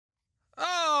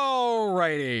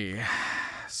Alrighty.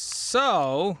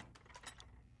 So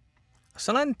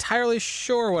I'm not entirely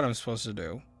sure what I'm supposed to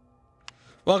do.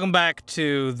 Welcome back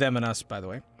to Them and Us, by the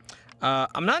way.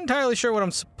 I'm not entirely sure what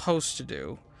I'm supposed to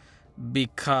do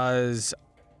because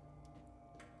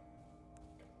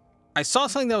I saw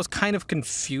something that was kind of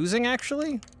confusing,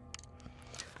 actually.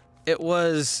 It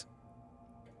was...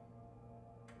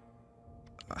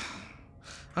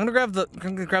 I'm gonna grab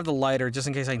the lighter just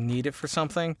in case I need it for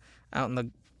something out in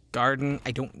the garden.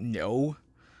 I don't know.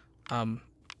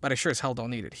 But I sure as hell don't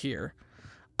need it here.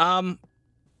 But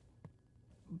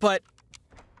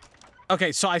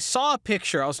okay, so I saw a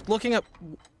picture. I was looking at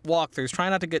walkthroughs,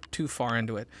 trying not to get too far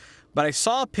into it. But I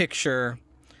saw a picture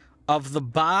of the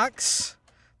box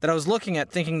that I was looking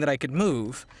at thinking that I could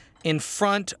move in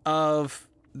front of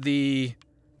the...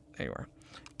 There you are.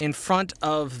 In front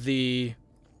of the...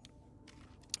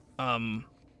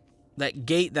 that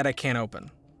gate that I can't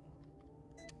open.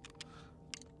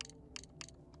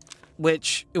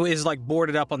 Which is, like,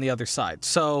 boarded up on the other side.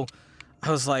 So, I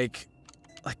was like,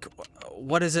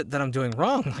 what is it that I'm doing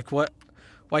wrong? Like,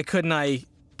 why couldn't I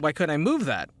move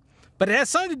that? But it has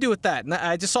something to do with that. And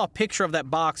I just saw a picture of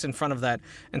that box in front of that.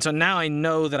 And so now I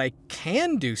know that I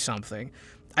can do something.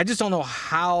 I just don't know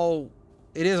how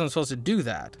it is I'm supposed to do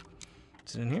that.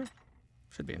 Is it in here?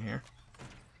 Should be in here.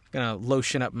 Gonna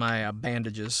lotion up my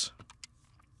bandages.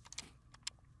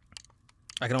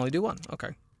 I can only do one. Okay.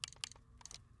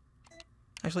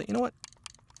 Actually, you know what?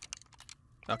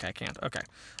 Okay, I can't. Okay.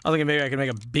 I was thinking maybe I can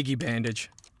make a biggie bandage.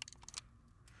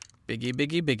 Biggie,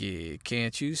 biggie, biggie.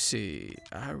 Can't you see?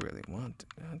 I really want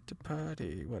to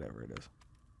party. Whatever it is.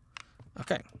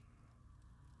 Okay.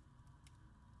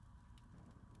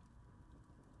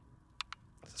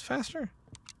 Is this faster?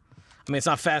 I mean, it's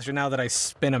not faster now that I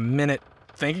spent a minute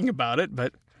thinking about it, but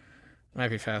it might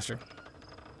be faster.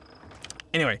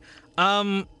 Anyway,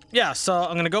 yeah, so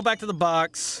I'm gonna go back to the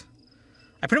box.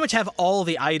 I pretty much have all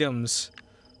the items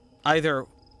either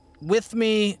with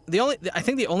me. I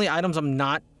think the only items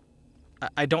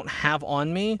I don't have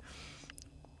on me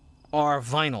are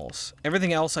vinyls.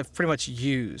 Everything else I've pretty much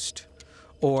used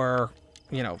or,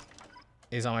 you know,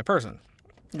 is on my person.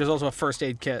 There's also a first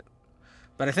aid kit.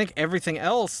 But I think everything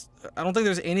else, I don't think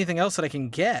there's anything else that I can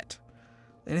get.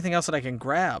 Anything else that I can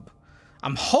grab.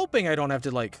 I'm hoping I don't have to,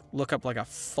 like, look up, like, a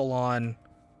full-on,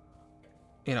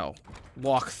 you know,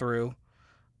 walkthrough.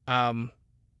 I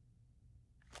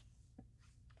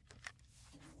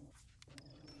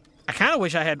kind of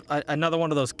wish I had another one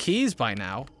of those keys by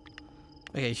now.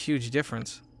 Make a huge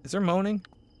difference. Is there moaning?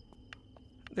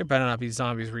 There better not be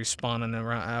zombies respawning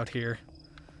around out here.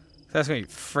 That's gonna be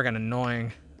friggin'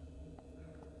 annoying.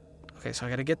 Okay, so I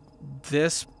gotta get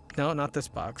this. No, not this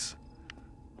box.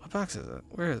 What box is it?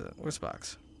 Where is it? Where's the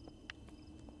box?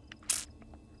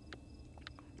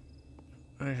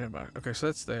 Okay, so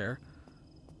that's there.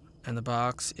 And the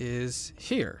box is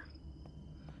here.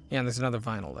 Yeah, and there's another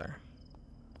vinyl there.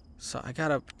 So I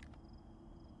gotta...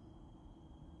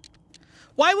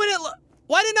 Why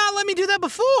did it not let me do that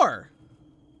before?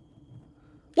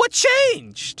 What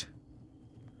changed?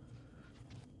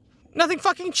 Nothing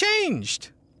fucking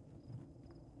changed.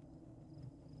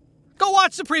 Go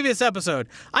watch the previous episode.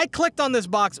 I clicked on this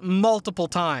box multiple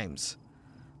times.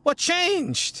 What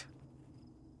changed?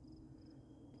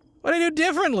 What did I do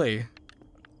differently?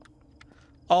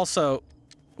 Also,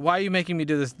 why are you making me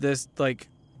do this, like,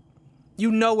 you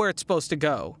know where it's supposed to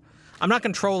go. I'm not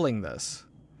controlling this.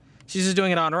 She's just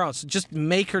doing it on her own, so just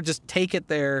make her just take it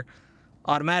there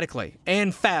automatically.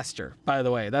 And faster, by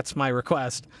the way. That's my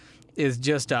request, is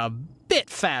just a bit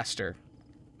faster.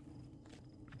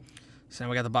 So now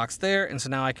we got the box there, and so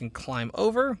now I can climb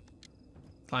over.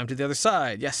 Climb to the other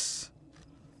side, yes.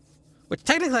 Which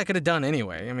technically I could have done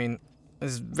anyway. I mean,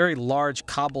 this very large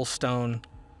cobblestone.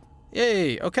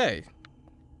 Yay, okay.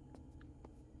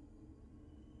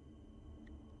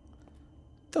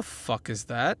 The fuck is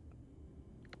that?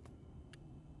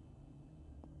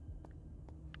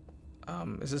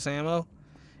 Is this ammo?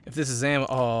 If this is ammo,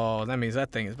 oh, that means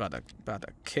that thing is about to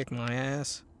kick my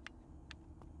ass.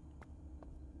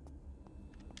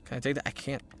 Can I take that? I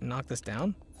can't knock this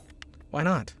down? Why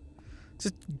not?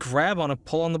 Just grab on it,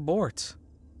 pull on the boards.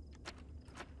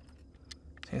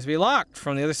 Seems to be locked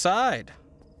from the other side.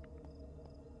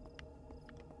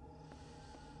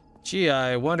 Gee,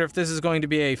 I wonder if this is going to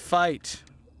be a fight.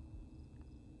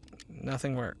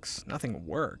 Nothing works. Nothing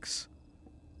works.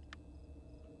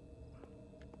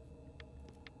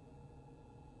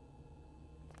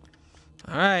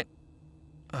 Alright.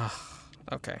 Ugh,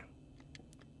 okay.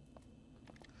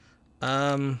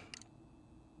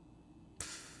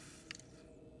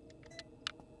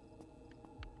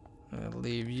 I'll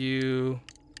leave you.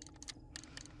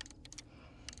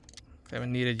 I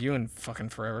haven't needed you in fucking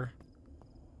forever.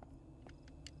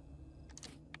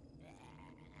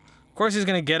 Of course he's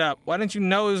gonna get up. Why didn't you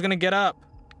know he was gonna get up?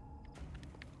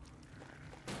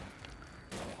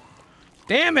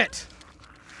 Damn it!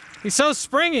 He's so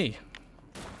springy.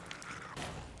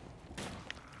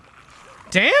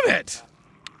 Damn it!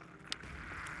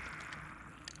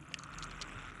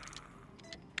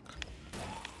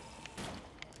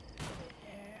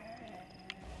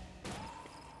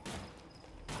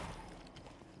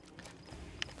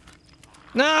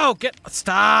 No!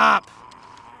 Stop!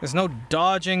 There's no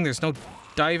dodging, there's no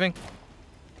diving.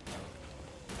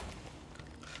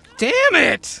 Damn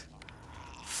it!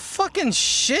 Fucking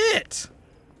shit!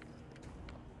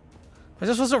 Am I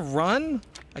just supposed to run?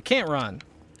 I can't run.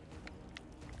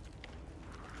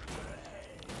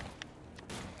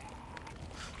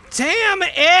 Damn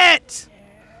it!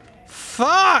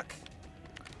 Fuck!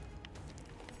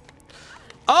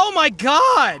 Oh my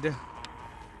god!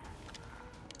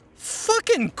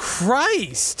 Fucking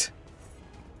Christ!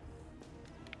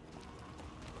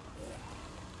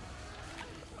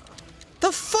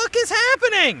 The fuck is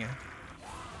happening?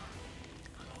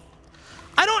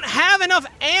 I don't have enough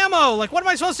ammo! Like, what am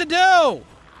I supposed to do?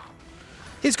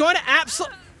 He's going to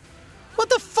absolutely... What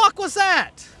the fuck was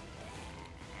that?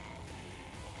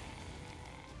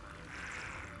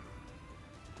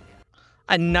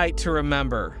 A night to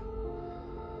remember.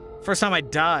 First time I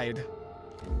died.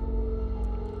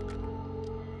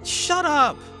 Shut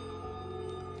up!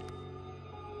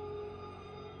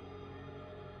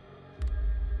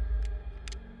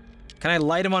 Can I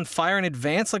light him on fire in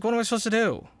advance? Like, what am I supposed to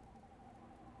do?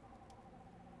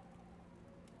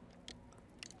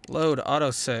 Load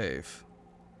autosave.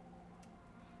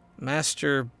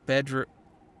 Master bedroom.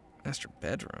 Master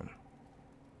bedroom?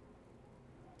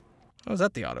 Oh, is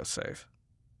that the autosave?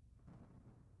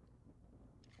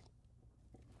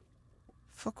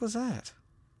 Fuck was that?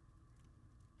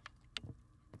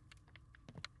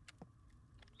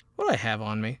 What do I have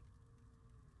on me?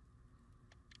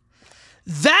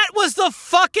 That was the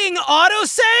fucking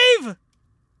autosave?!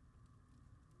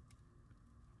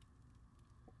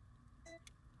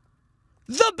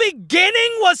 The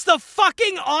beginning was the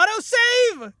fucking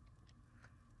autosave?!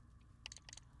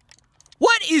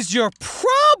 What is your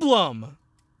problem?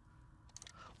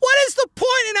 What is the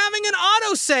point in having an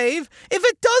autosave if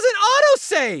it doesn't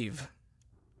autosave?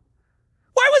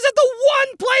 Why was it the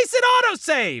one place it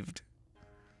autosaved?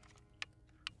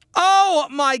 Oh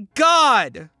my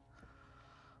god!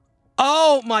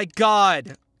 Oh my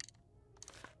god!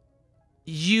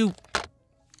 You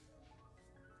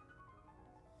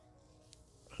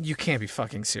can't be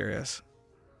fucking serious.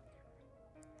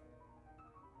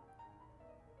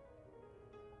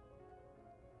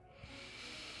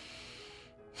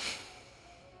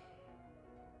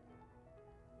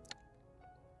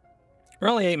 We're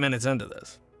only 8 minutes into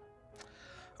this.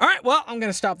 Alright, well, I'm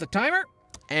gonna stop the timer,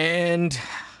 and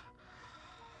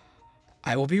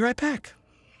I will be right back.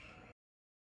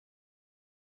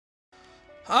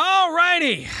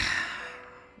 Alrighty.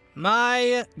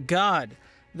 My god.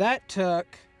 That took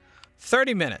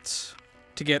 30 minutes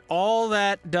to get all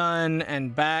that done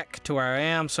and back to where I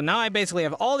am. So now I basically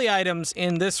have all the items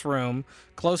in this room,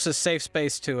 closest safe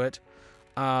space to it.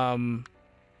 I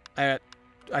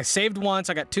saved once,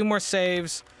 I got 2 more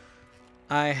saves.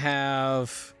 I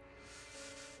have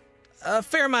a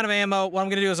fair amount of ammo. What I'm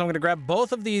gonna do is I'm gonna grab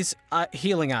both of these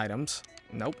healing items.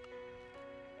 Nope.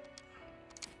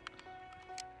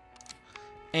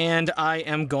 And I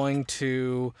am going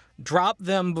to drop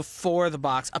them before the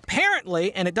box.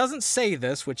 Apparently, and it doesn't say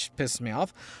this, which pisses me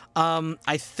off,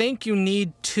 I think you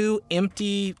need 2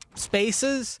 empty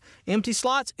spaces, empty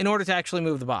slots, in order to actually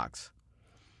move the box.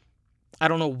 I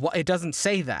don't know what, it doesn't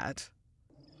say that.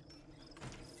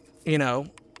 You know,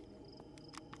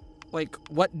 like,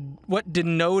 what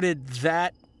denoted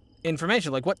that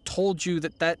information? Like, what told you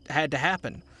that that had to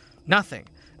happen? Nothing.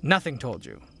 Nothing told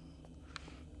you.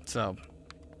 So,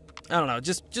 I don't know,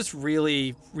 just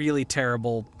really, really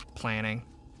terrible planning.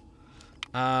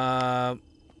 Yeah,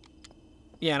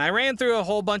 and I ran through a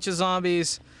whole bunch of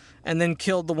zombies and then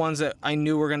killed the ones that I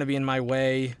knew were going to be in my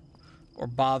way or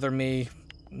bother me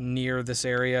near this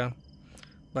area.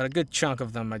 But a good chunk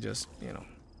of them I just, you know,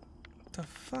 what the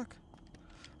fuck?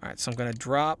 Alright, so I'm going to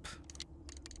drop,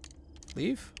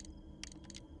 leave,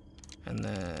 and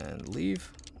then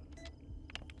leave.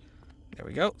 There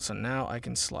we go. So now I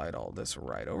can slide all this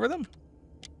right over them.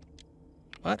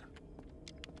 What?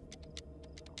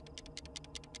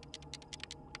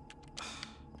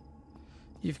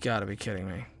 You've got to be kidding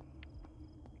me.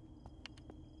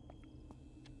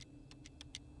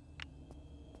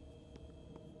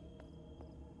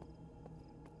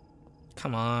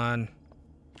 come on.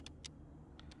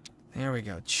 There we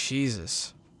go.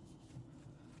 Jesus.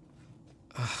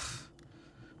 Ugh.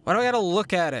 Why do I gotta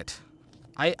look at it?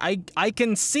 I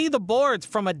can see the boards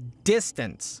from a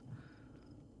distance.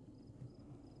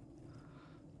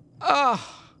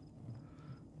 Oh.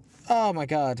 Oh my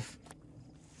god.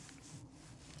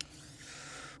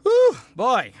 Whew,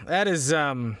 boy, that is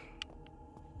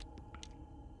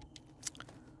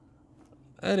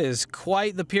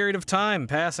quite the period of time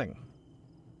passing.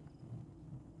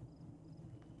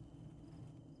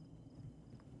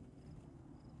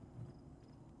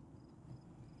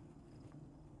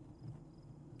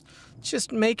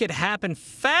 Just make it happen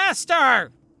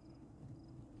faster!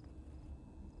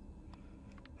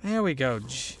 There we go.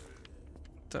 What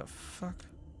the fuck?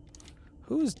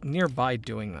 Who's nearby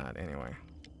doing that anyway?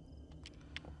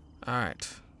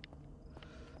 Alright.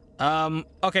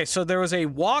 Okay, so there was a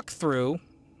walkthrough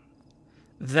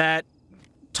that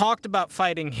talked about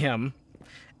fighting him,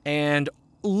 and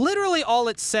literally all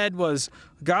it said was,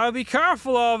 gotta be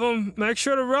careful of him, make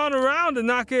sure to run around and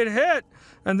not get hit,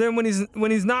 and then when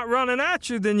he's not running at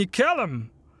you, then you kill him.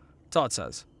 That's all it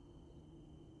says.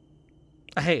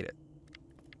 I hate it.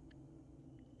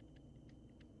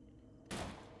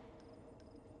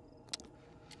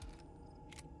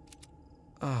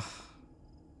 Ugh.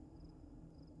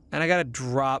 And I gotta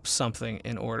drop something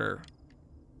in order.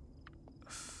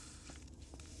 Fuck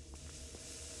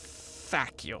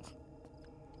you.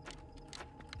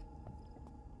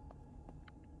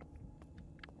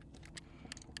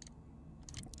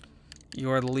 You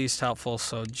are the least helpful,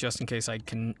 so just in case I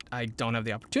don't have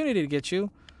the opportunity to get you,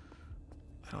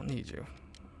 I don't need you.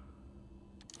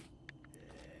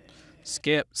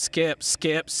 Skip, skip,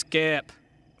 skip, skip.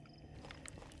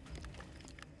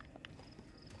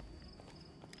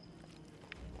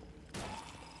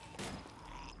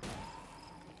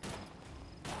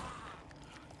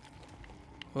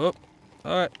 Whoop.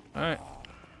 Alright, alright.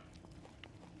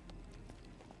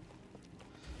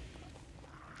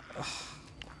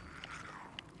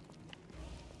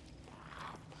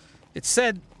 It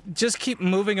said, just keep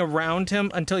moving around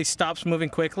him until he stops moving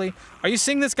quickly. Are you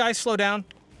seeing this guy slow down?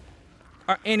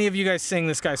 Are any of you guys seeing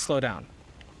this guy slow down?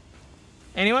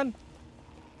 Anyone?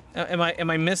 Am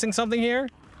I missing something here?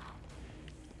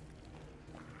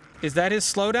 Is that his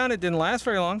slowdown? It didn't last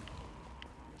very long.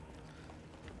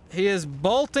 He is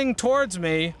bolting towards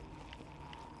me.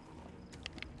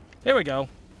 Here we go.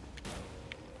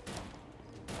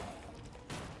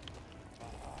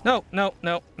 No, no,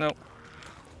 no, no.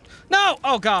 No!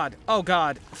 Oh god. Oh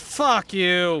god. Fuck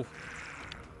you.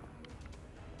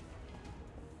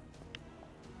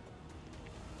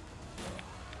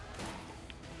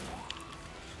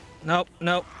 Nope,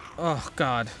 nope. Oh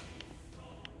god.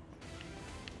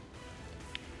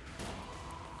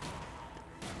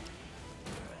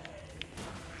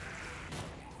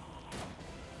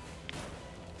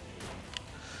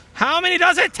 How many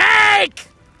does it take?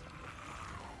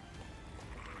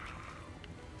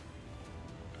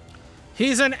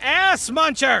 He's an ass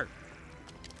muncher.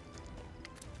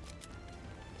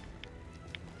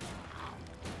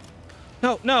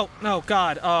 No, no, no,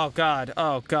 God. Oh, God.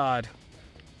 Oh, God.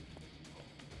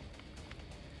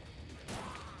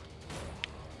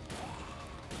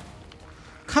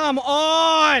 Come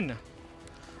on!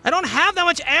 I don't have that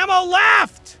much ammo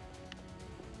left!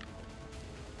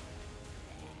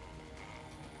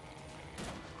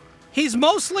 He's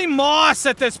mostly moss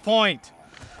at this point.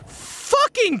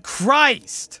 Fucking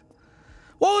Christ!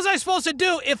 What was I supposed to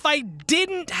do if I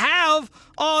didn't have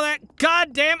all that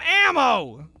goddamn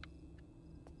ammo?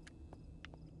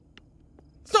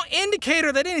 There's no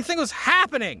indicator that anything was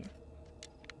happening.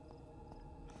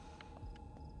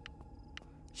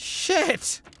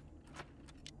 Shit.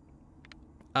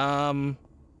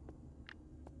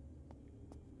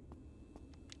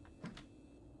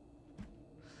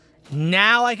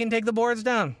 Now I can take the boards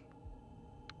down.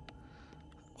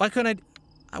 Why couldn't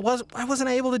I wasn't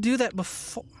able to do that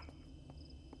before.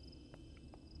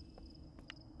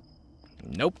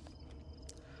 Nope.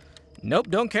 Nope,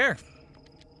 don't care.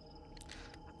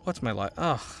 What's my life?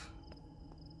 Ugh.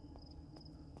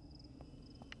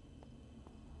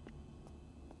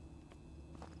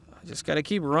 I just gotta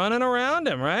keep running around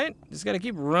him, right? Just gotta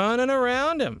keep running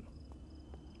around him.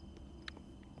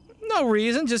 No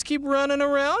reason, just keep running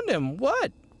around him.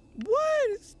 What?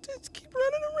 What? Just keep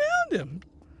running around him.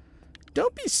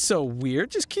 Don't be so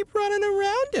weird. Just keep running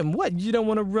around him. What? You don't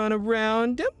want to run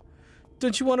around him?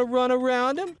 Don't you want to run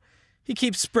around him? He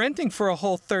keeps sprinting for a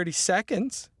whole 30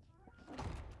 seconds.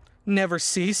 Never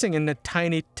ceasing in a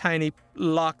tiny, tiny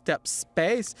locked up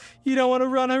space. You don't want to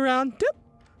run around him?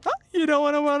 Huh? You don't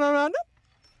want to run around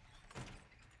him?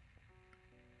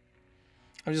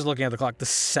 I'm just looking at the clock the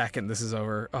second this is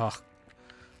over. Oh,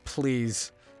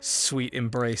 please, sweet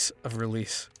embrace of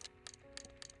release.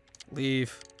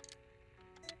 Leave.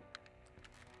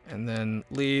 And then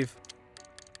leave.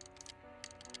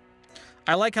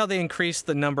 I like how they increased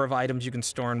the number of items you can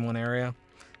store in one area.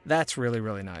 That's really,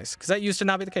 really nice, because that used to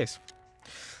not be the case.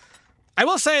 I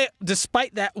will say,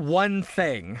 despite that one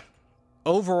thing,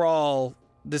 overall,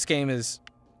 this game has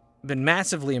been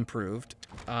massively improved.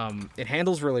 It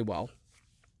handles really well.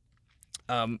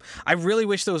 I really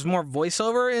wish there was more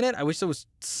voiceover in it. I wish there was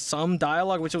some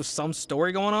dialogue. I wish there was some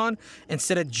story going on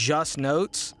instead of just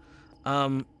notes.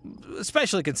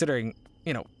 Especially considering,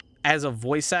 you know, as a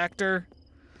voice actor,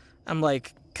 I'm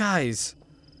like, guys,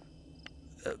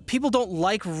 people don't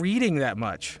like reading that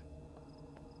much.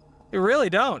 They really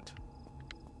don't.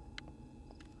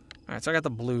 All right, so I got the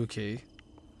blue key.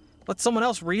 Let someone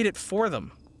else read it for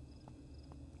them.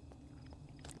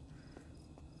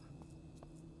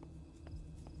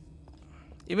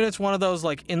 Even if it's one of those,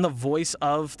 like, in the voice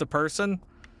of the person,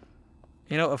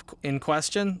 you know, in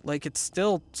question, like, it's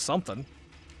still something.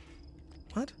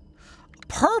 What?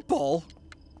 Purple?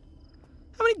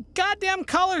 How many goddamn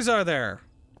colors are there?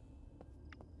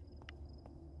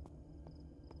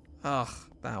 Ugh,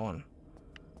 that one.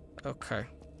 Okay.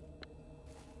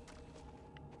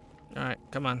 Alright,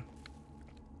 come on.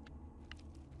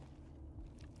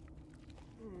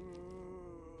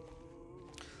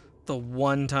 The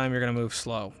one time you're gonna move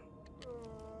slow.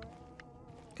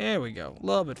 There we go. A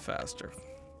little bit faster.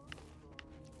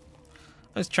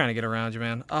 I was trying to get around you,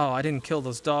 man. Oh, I didn't kill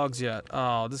those dogs yet.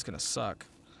 Oh, this is gonna suck.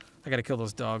 I gotta kill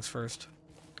those dogs first.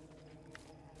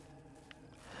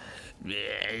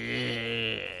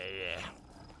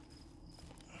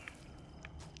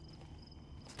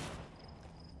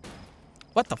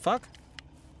 What the fuck?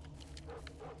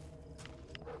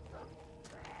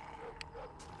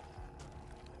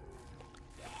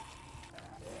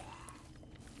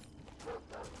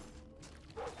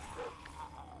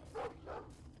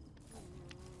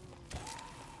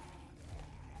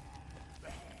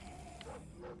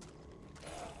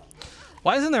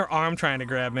 Why isn't their arm trying to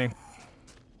grab me?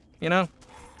 You know?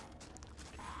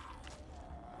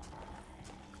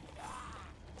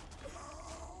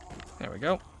 There we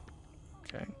go.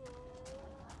 Okay.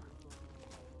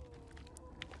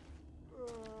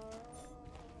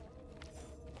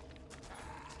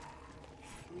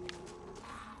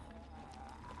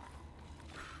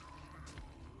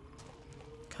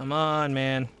 Come on,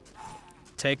 man.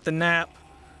 Take the nap.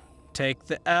 Take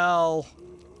the L.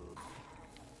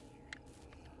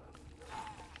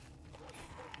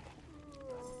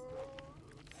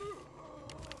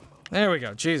 There we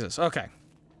go. Jesus. Okay.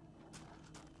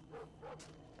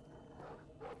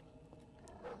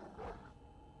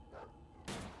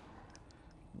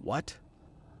 What?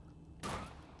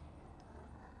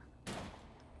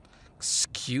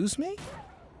 Excuse me?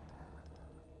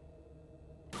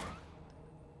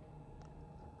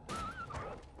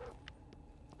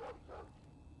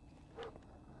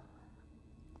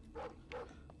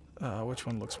 Which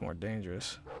one looks more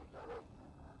dangerous?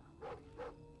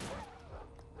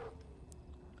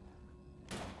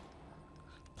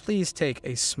 Please take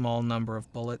a small number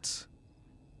of bullets.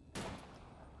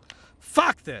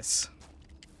 Fuck this!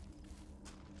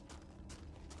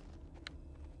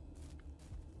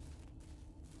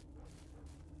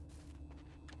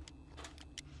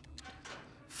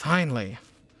 Finally.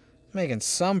 Making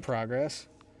some progress.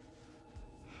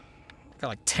 Got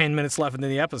like 10 minutes left in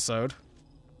the episode.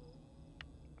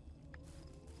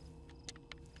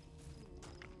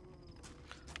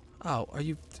 Oh, are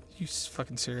you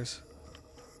fucking serious?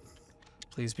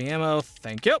 Please be ammo.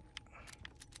 Thank you.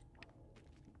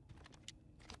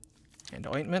 And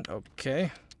ointment.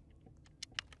 Okay.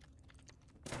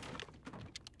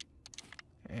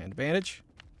 And bandage.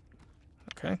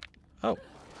 Okay. Oh.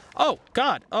 Oh,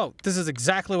 God. Oh, this is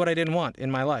exactly what I didn't want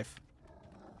in my life.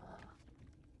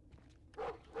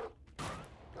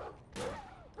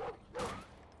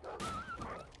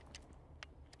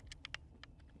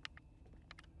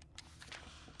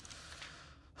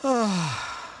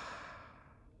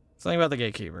 Something about the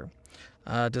gatekeeper.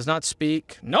 Does not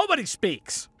speak. Nobody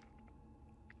speaks!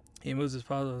 He moves his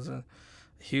paws. A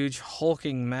huge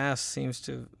hulking mass seems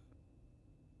to...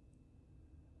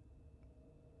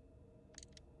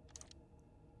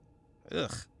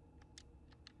 Ugh.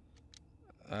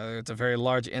 It's a very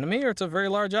large enemy or it's a very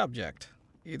large object.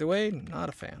 Either way, not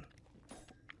a fan.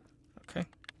 Okay.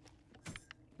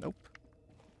 Nope.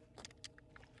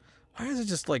 Why is it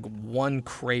just like one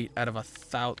crate out of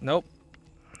 1,000? Nope.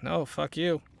 No, fuck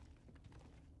you.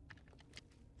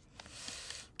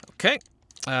 Okay.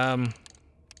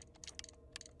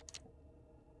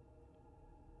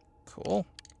 Cool.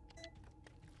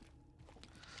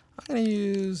 I'm gonna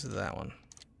use that one.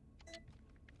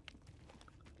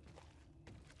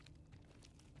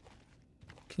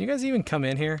 Can you guys even come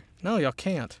in here? No, y'all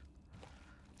can't.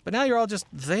 But now you're all just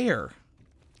there.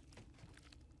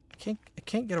 I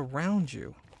can't get around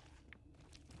you.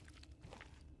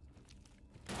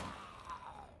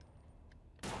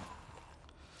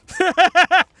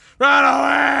 Run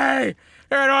away!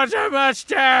 It was a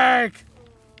mistake!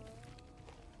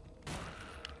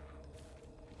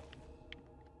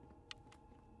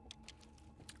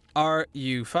 Are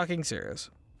you fucking serious?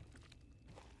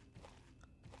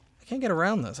 I can't get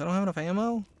around this. I don't have enough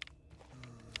ammo.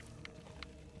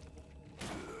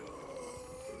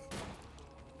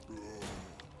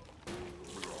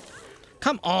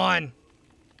 Come on!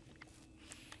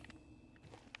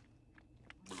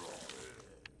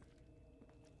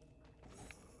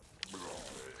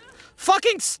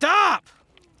 Fucking stop!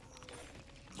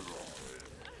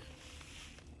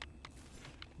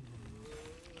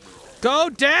 Go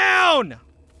down!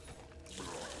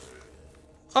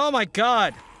 Oh my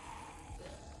god.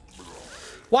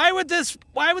 Why would this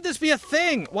be a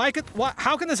thing?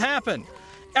 How can this happen?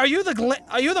 Are you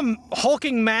the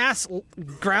hulking mass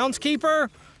groundskeeper?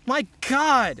 My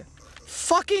god.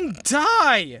 Fucking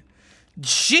die.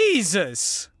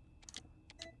 Jesus.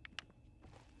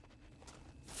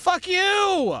 Fuck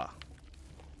you.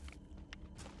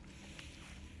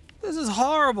 This is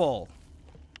horrible.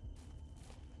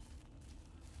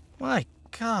 My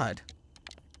god.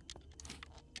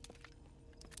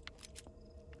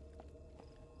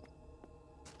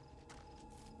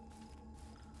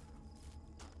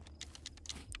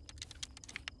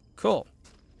 Cool.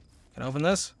 Can I open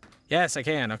this? Yes, I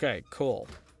can. Okay, cool.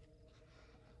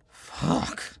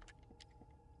 Fuck.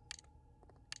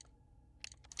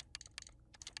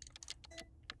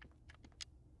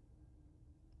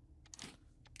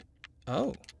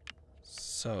 Oh.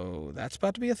 So that's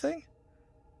about to be a thing?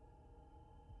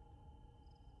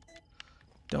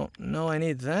 Don't know I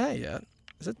need that yet.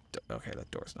 Is it? Okay,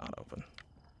 that door's not open.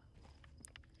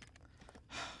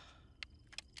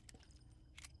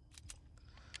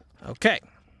 Okay.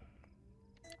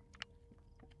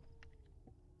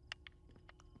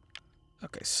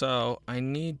 Okay, so I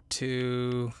need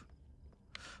to...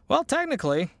 Well,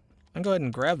 technically, I can go ahead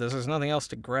and grab this. There's nothing else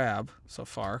to grab so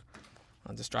far.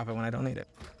 I'll just drop it when I don't need it.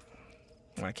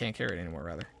 When I can't carry it anymore,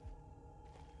 rather.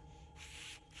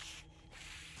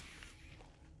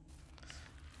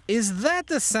 Is that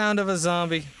the sound of a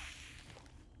zombie?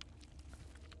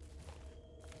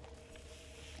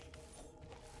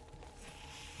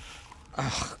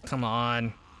 Oh, come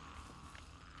on.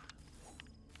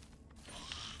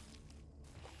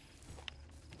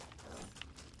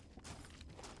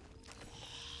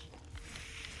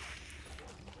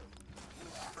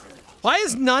 Why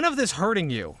is none of this hurting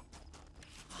you?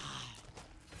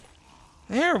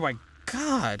 There, my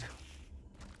God.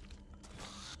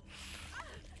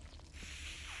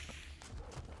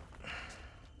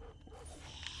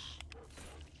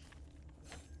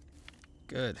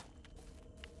 Good.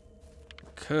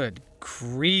 Good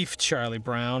grief, Charlie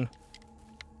Brown.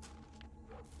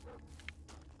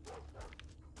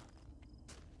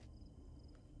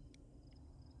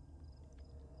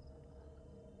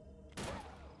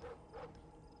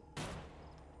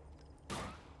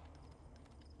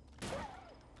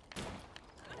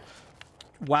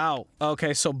 Wow.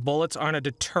 Okay, so bullets aren't a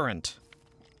deterrent.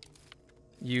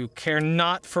 You care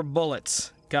not for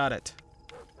bullets. Got it.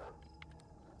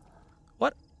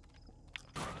 What?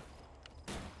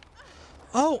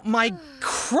 Oh my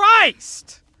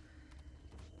Christ!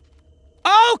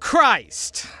 Oh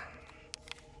Christ!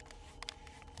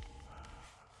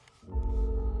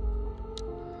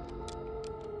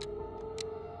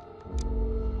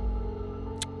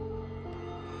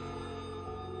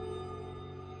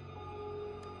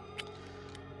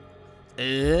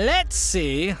 Let's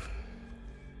see.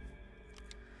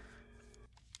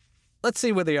 Let's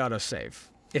see with the autosave.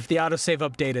 If the autosave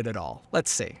updated at all. Let's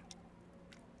see.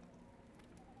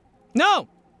 No!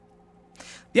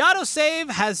 The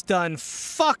autosave has done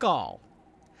fuck all.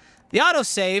 The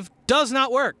autosave does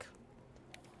not work.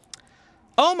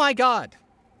 Oh my God.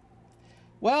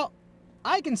 Well,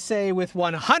 I can say with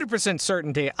 100%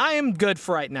 certainty, I am good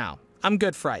for right now. I'm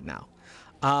good for right now.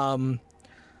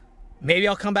 Maybe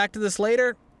I'll come back to this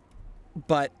later,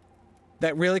 but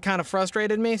that really kind of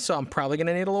frustrated me, so I'm probably going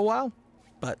to need a little while.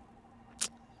 But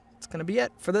it's going to be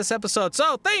it for this episode.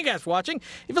 So, thank you guys for watching.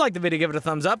 If you liked the video, give it a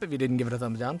thumbs up. If you didn't, give it a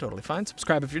thumbs down. Totally fine.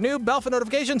 Subscribe if you're new. Bell for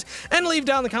notifications. And leave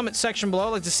down in the comment section below.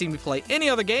 I'd like to see me play any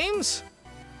other games.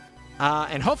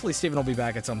 And hopefully Steven will be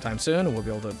back at some time soon, and we'll be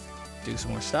able to do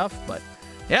some more stuff. But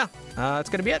yeah, that's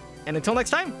going to be it. And until next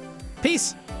time,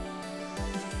 peace.